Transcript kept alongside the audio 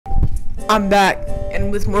I'm back, and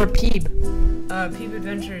with more peeb. Peeb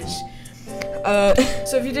Adventures.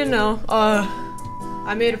 So if you didn't know,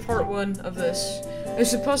 I made a part 1 of this. It's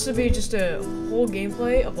supposed to be just a whole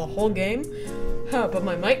gameplay of the whole game, but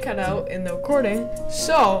my mic cut out in the recording,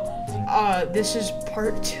 so, this is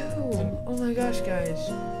part 2. Oh my gosh, guys.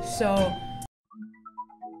 So,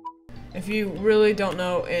 if you really don't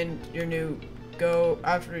know and you're new, go,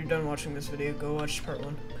 after you're done watching this video, go watch part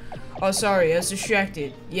 1. Oh, sorry, I was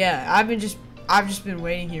distracted. Yeah, I've just been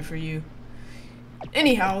waiting here for you.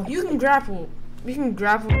 Anyhow, you can grapple.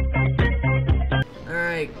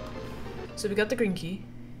 Alright. So we got the green key.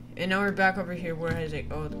 And now we're back over here where it has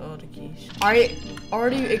like all the keys. I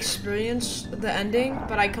already experienced the ending,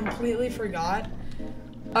 but I completely forgot.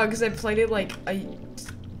 Cause I played it like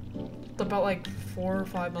about like 4 or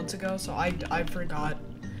 5 months ago, so I forgot.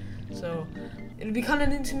 So it'd be kinda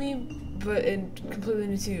new to me, but it completely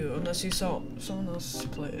new to you, unless you saw someone else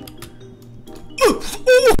play it.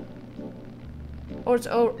 Oh, it's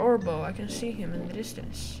Orbo. I can see him in the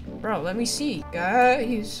distance. Bro, let me see.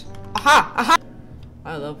 Guys. Aha! Aha!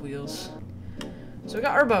 I love wheels. So we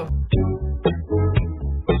got Orbo.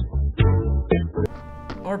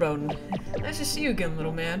 Orbo. Nice to see you again,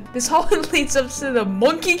 little man. This hall leads up to the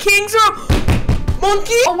Monkey King's room!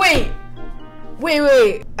 Monkey? Oh, wait!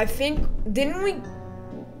 Wait. I think, didn't we...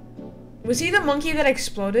 Was he the monkey that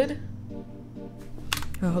exploded?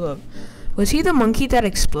 Oh, hold up. Was he the monkey that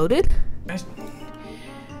exploded?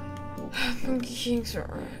 Monkey Kings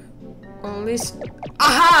are... Well, at least...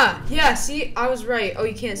 Aha! Yeah, see? I was right. Oh,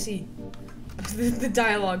 you can't see. The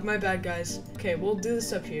dialogue. My bad, guys. Okay, we'll do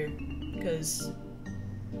this up here. Because...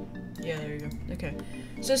 Yeah, there you go. Okay.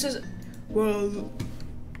 So it says... Well...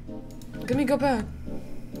 Let me go back.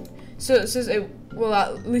 So it says it... Well,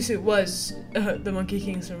 at least it was the Monkey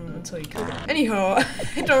King's room until you killed it. Anyhow,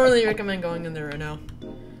 I don't really recommend going in there right now.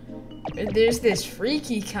 There's this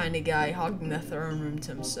freaky kind of guy hogging the throne room to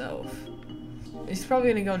himself. He's probably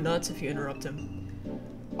gonna go nuts if you interrupt him.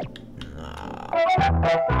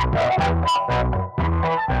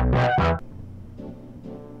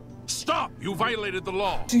 Stop! You violated the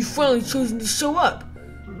law! So you finally chosen to show up.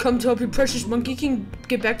 Come to help your precious Monkey King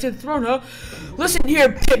get back to the throne, huh? Listen here,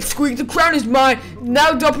 Pipsqueak, the crown is mine.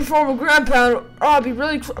 Now don't perform a ground pound, or I'll be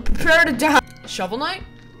really prepared to die. Shovel Knight?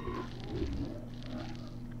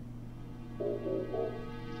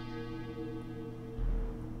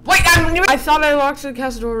 Wait, I thought I locked the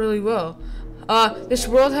castle door really well. This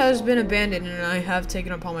world has been abandoned and I have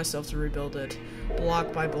taken upon myself to rebuild it.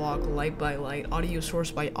 Block by block, light by light, audio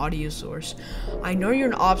source by audio source. I know you're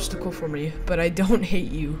an obstacle for me, but I don't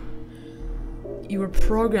hate you. You were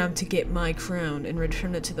programmed to get my crown and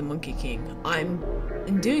return it to the Monkey King.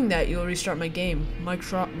 In doing that, you'll restart my game. My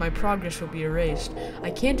progress will be erased.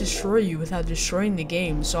 I can't destroy you without destroying the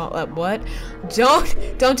game, so what?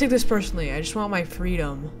 Don't take this personally. I just want my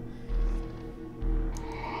freedom.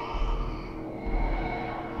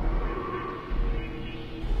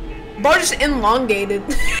 Bar just elongated.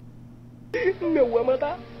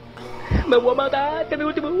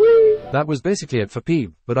 That was basically it for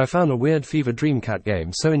peeb, but I found a weird Fever Dream Cat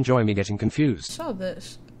game, so enjoy me getting confused. I saw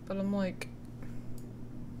this, but I'm like...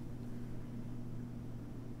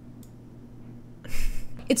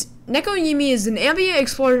 It's Neko Yimi is an ambient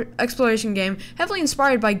exploration game heavily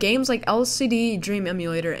inspired by games like LCD Dream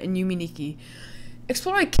Emulator and Yumi Nikki.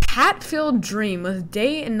 Explore a cat-filled dream with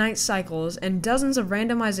day and night cycles and dozens of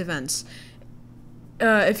randomized events.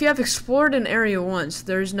 If you have explored an area once,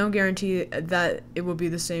 there is no guarantee that it will be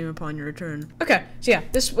the same upon your return. Okay, so yeah,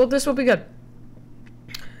 this will be good.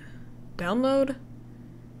 Download?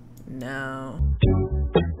 No.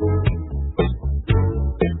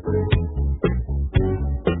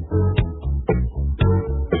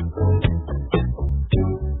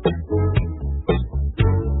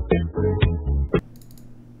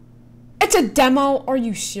 It's a demo. Are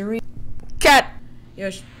you serious? Cat.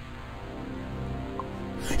 Yes.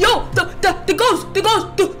 Yo, the ghost.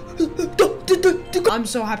 I'm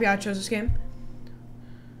so happy I chose this game.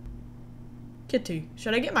 Kitty,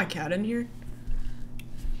 should I get my cat in here?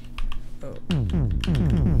 Oh.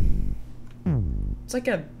 It's like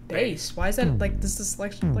a bass. Why is that like this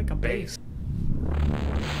like a bass?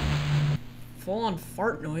 Full on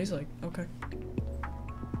fart noise. Like okay.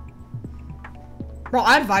 Bro,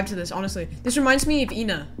 I'd vibe to this, honestly. This reminds me of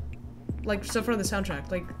Ina. Like, so far the soundtrack.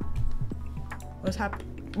 Like, what's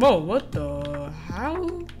happening? Whoa, what the? How?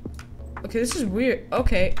 Okay, this is weird.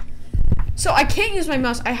 Okay. So, I can't use my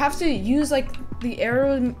mouse. I have to use, like, the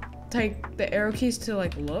arrow keys to,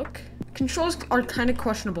 like, look. Controls are kind of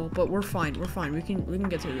questionable, but we're fine. We're fine. We can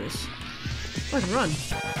get through this. Oh, I can run.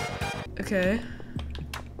 Okay.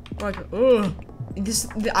 Like, ugh.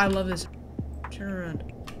 I love this. Turn around.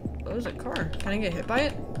 Oh, there's a car. Can I get hit by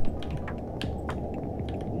it?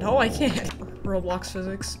 No, I can't. Roblox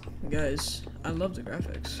physics. Guys, I love the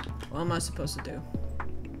graphics. What am I supposed to do?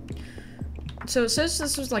 So it says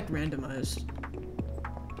this was like randomized.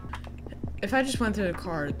 If I just went through the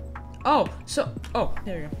car. Oh,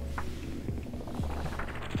 there you go.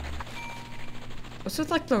 What's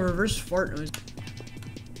with like the reverse fart noise?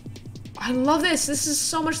 I love this. This is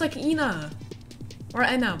so much like Ina. Or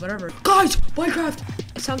Enna, whatever. Guys, Minecraft!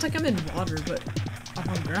 It sounds like I'm in water, but I'm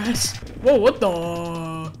on grass. Whoa, what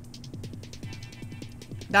the?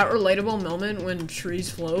 That relatable moment when trees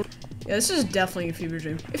float. Yeah, this is definitely a fever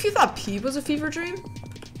dream. If you thought peeb was a fever dream.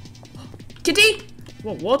 Kitty!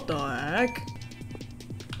 Whoa, what the heck?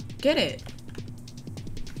 Get it.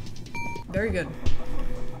 Very good.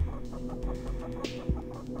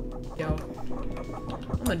 Yo.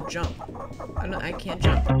 I'm gonna jump. I can't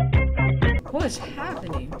jump. What is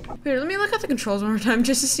happening? Here, let me look at the controls one more time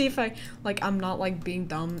just to see if I'm not like being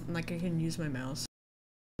dumb and like I can use my mouse.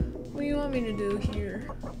 What do you want me to do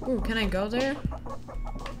here? Ooh, can I go there?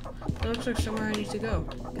 That looks like somewhere I need to go.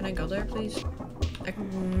 Can I go there, please? I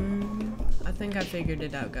think I figured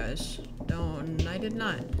it out, guys. I did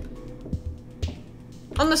not.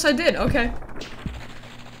 Unless I did, okay.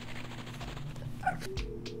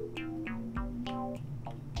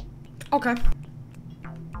 Okay.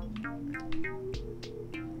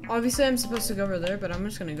 Obviously, I'm supposed to go over there, but I'm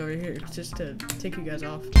just gonna go over here just to take you guys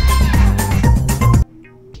off.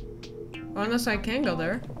 Unless I can go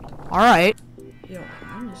there. Alright. Yo,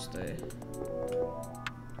 I'm gonna stay.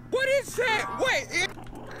 What is that? Wait!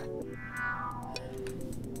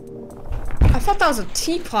 I thought that was a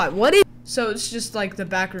teapot. What is? So it's just like the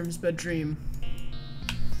backrooms, but dream.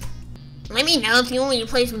 Let me know if you want me to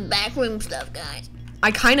play some backroom stuff, guys.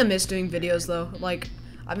 I kind of miss doing videos though. Like,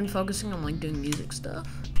 I've been focusing on like doing music stuff.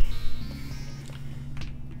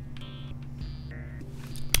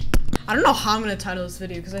 I don't know how I'm gonna title this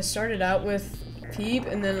video because I started out with peeb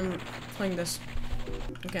and then I'm playing this.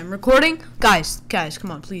 Okay, I'm recording. Guys,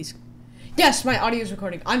 come on, please. Yes, my audio is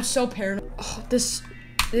recording. I'm so paranoid. Oh, this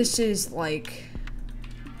is like,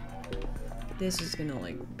 this is gonna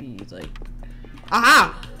like be like,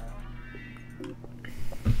 aha!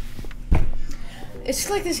 It's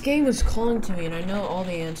like this game was calling to me and I know all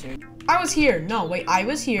the answers. I was here. No, wait, I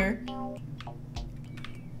was here.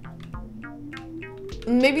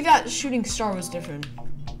 Maybe that shooting star was different,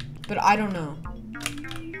 but I don't know.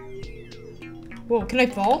 Whoa, can I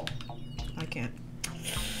fall? I can't.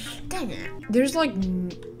 Dang it. There's like,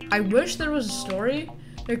 I wish there was a story.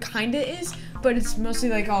 There kinda is, but it's mostly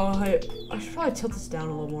like, oh, I should probably tilt this down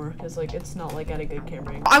a little more because like it's not like at a good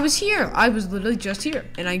camera angle. I was here. I was literally just here,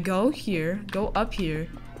 and I go here, go up here.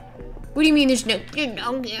 What do you mean there's no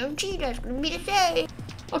guarantee that's gonna be the same?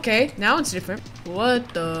 Okay, now it's different.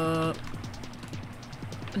 What the?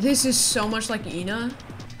 This is so much like Ina.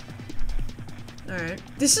 Alright.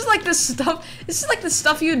 This is like the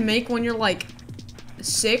stuff you'd make when you're like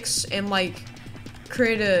 6 and like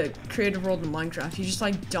create a world in Minecraft. You just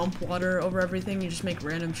like dump water over everything, you just make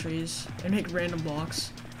random trees and make random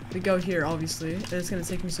blocks. We go here obviously, and it's gonna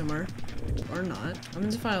take me somewhere. Or not. I mean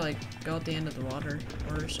if I like go at the end of the water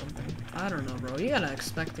or something. I don't know, bro. You gotta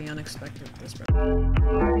expect the unexpected with this, bro.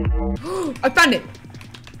 I found it!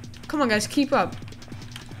 Come on guys, keep up.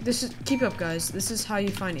 Keep up, guys. This is how you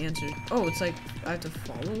find answers. Oh, it's like I have to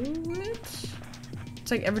follow it? It's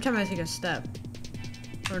like every time I take a step.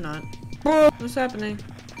 Or not. What's happening?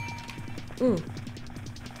 Ooh.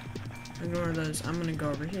 Ignore those. I'm gonna go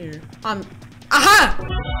over here. Aha!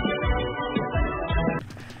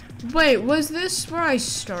 Wait, was this where I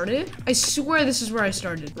started? I swear this is where I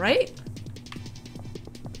started, right?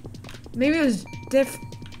 Maybe it was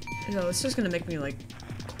No, it's just gonna make me like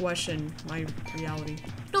question my reality.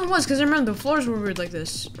 No, it was, because I remember the floors were weird like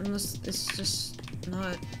this. Unless it's just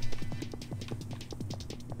not.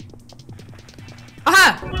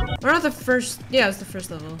 Aha! We're not the first. Yeah, it's the first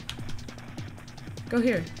level. Go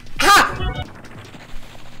here. Ha!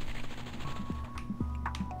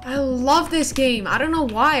 I love this game. I don't know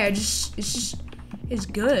why. It's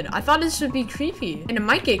good. I thought this would be creepy, and it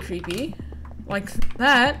might get creepy, like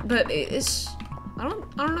that. But it's. I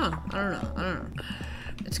don't know.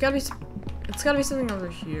 It's gotta be something over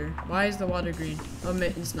here. Why is the water green? Oh,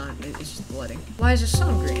 it's not. It's just the lighting. Why is the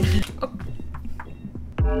sun green? Oh.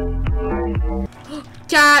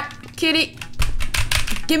 Cat! Kitty!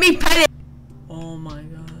 Give me pet it! Oh my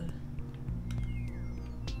god.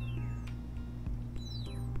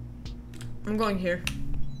 I'm going here.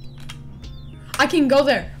 I can go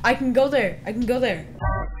there! I can go there! I can go there!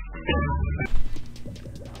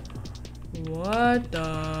 What the?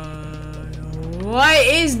 What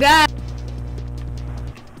is that?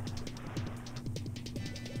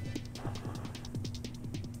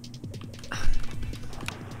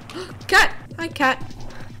 Cat! Hi, cat.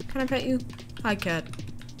 Can I pet you? Hi, cat.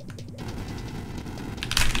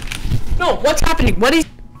 No, what's happening? What is?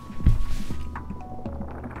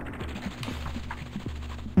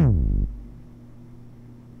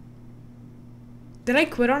 Did I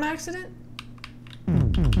quit on accident?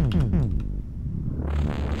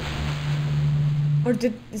 Or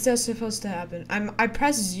is that supposed to happen? I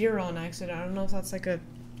pressed 0 on accident. I don't know if that's like a...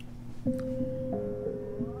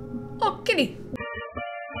 Oh, kitty!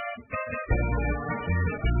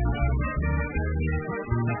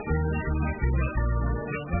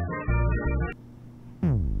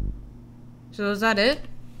 So is that it?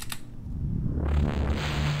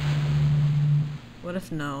 What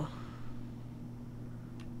if no?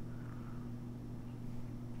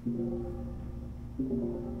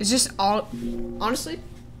 It's just all, honestly,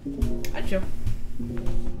 I'd chill.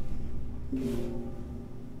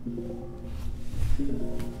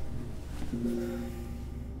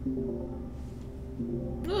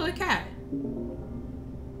 Oh, the cat.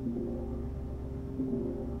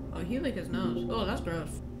 Oh, he licked his nose. Oh, that's gross.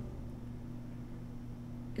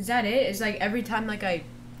 Is that it? It's like every time like I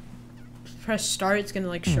press start, it's gonna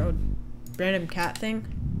like show random cat thing.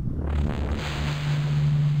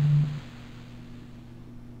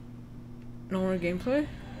 No more gameplay?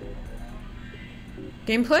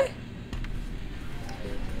 Gameplay?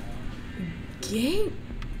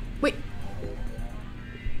 Wait.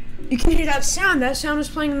 You can hear that sound. That sound was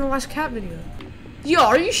playing in the last cat video. Yo,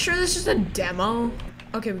 are you sure this is a demo?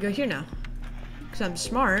 Okay, we go here now. Because I'm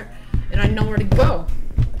smart and I know where to go.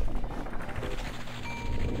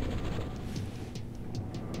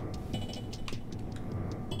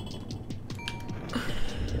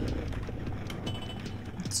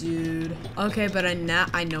 Dude. Okay, but I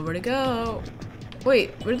know where to go. Wait,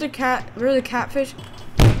 where are the catfish?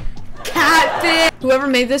 Catfish! Whoever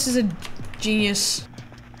made this is a genius.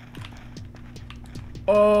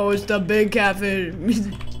 Oh, it's the big catfish.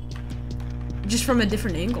 Just from a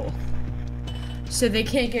different angle. So they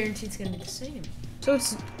can't guarantee it's gonna be the same. So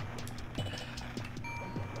it's...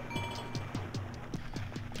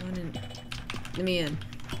 Let me in.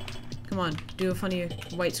 Come on, do a funny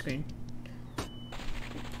white screen.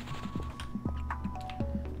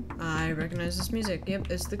 I recognize this music.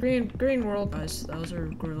 Yep, it's the green world. Guys, that was a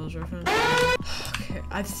Gorillas reference. Okay,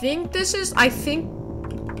 I think,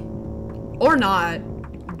 or not,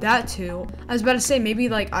 that too. I was about to say, maybe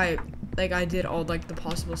like I did all like the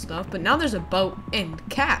possible stuff, but now there's a boat and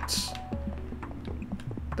cats.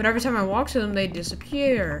 But every time I walk to them, they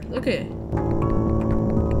disappear. Look at it.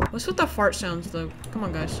 What's with the fart sounds though? Come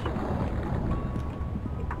on, guys.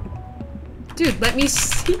 Dude, let me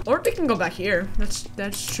see. Or we can go back here.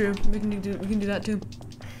 That's true. We can do that too.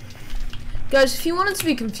 Guys, if you wanted to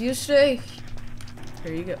be confused today,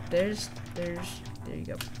 there you go. There you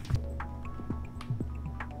go.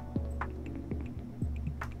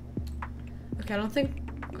 Okay, I don't think.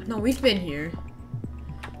 No, we've been here.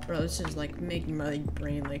 Bro, this is like making my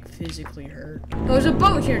brain like physically hurt. Oh, there's a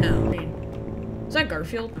boat here now. Is that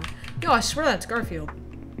Garfield? Yo, I swear that's Garfield.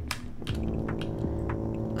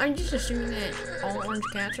 I'm just assuming that all orange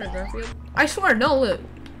cats are Garfield. I swear, no, look.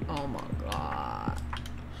 Oh my god.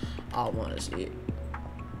 I want to see it.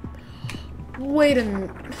 Wait a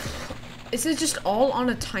minute. Is it just all on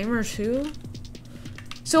a timer too?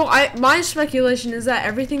 So my speculation is that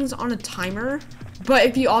everything's on a timer, but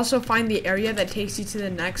if you also find the area that takes you to the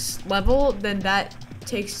next level, then that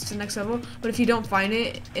takes you to the next level. But if you don't find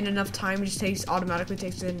it in enough time, it just automatically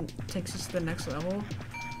takes you to the next level.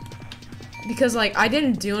 Because like I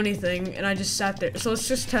didn't do anything and I just sat there. So let's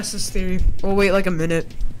just test this theory. We'll wait like a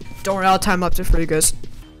minute. Don't worry, I'll time lapse it for you guys.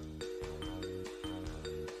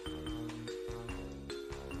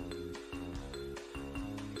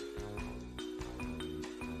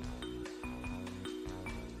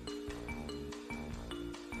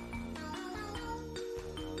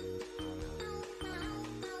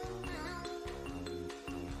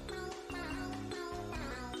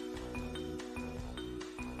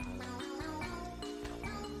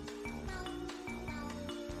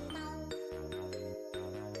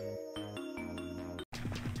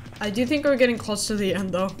 I do think we're getting close to the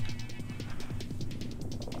end, though.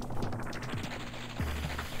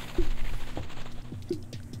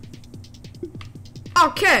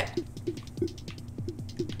 Okay.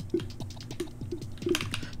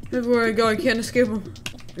 Everywhere I go, I can't escape them.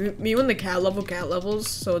 Me when the cat levels,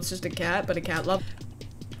 so it's just a cat, but a cat level.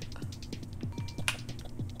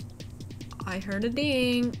 I heard a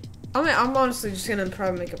ding. I mean, I'm honestly just gonna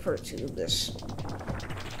probably make a part 2 of this.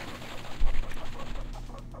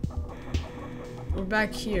 We're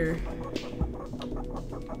back here.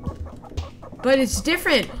 But it's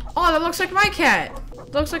different. Oh, that looks like my cat.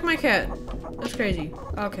 Looks like my cat. That's crazy.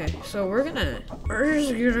 Okay, so we're just gonna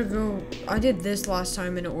go. I did this last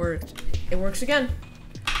time and it worked. It works again.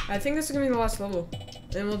 I think this is gonna be the last level.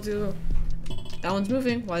 Then we'll do. That one's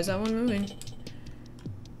moving. Why is that one moving?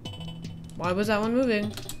 Why was that one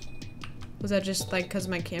moving? Was that just like because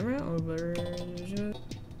of my camera? Or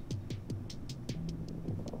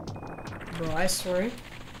bro, I swear.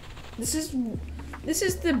 This is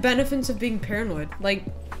the benefits of being paranoid. Like,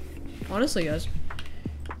 honestly, guys.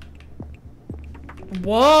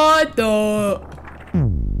 What the?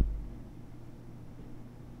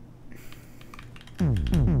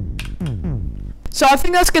 So I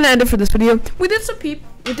think that's gonna end it for this video. We did some peep,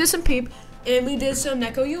 and we did some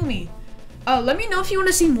Neko Yumi. Let me know if you want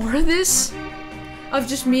to see more of this, of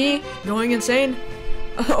just me going insane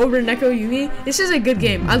over Neko Yumi. This is a good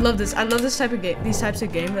game. I love this. I love this type of game. These types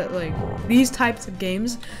of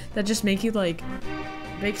games that just make you like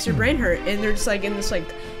makes your brain hurt, and they're just like in this like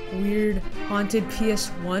weird haunted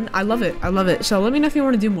PS1. I love it. I love it. So let me know if you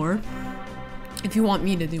want to do more. If you want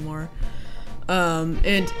me to do more.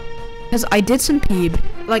 And because I did some peeb,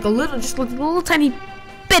 like a little tiny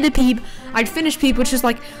bit of peeb. I'd finished peeb, which is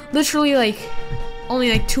like literally like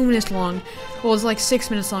only like 2 minutes long. Well, it's like 6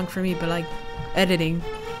 minutes long for me, but like editing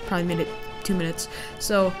probably made it 2 minutes.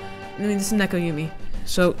 So I mean, this is Neko Yumi.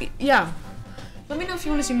 So yeah. Let me know if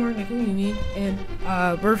you want to see more Neko Yumi,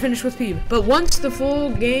 and we're finished with peeb. But once the full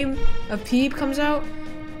game of peeb comes out,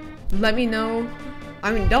 let me know.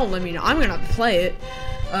 I mean, don't let me know. I'm gonna play it.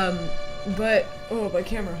 But oh, my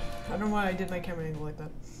camera. I don't know why I did my camera angle like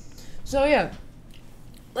that. So yeah,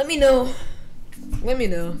 let me know. Let me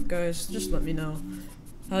know, guys. Just let me know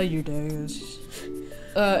how your day is.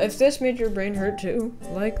 If this made your brain hurt too,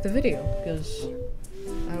 like the video, because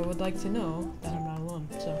I would like to know that I'm not alone.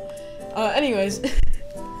 So. Anyways,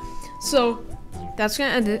 so that's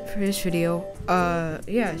gonna end it for this video.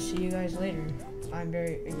 Yeah, see you guys later.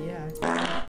 Yeah.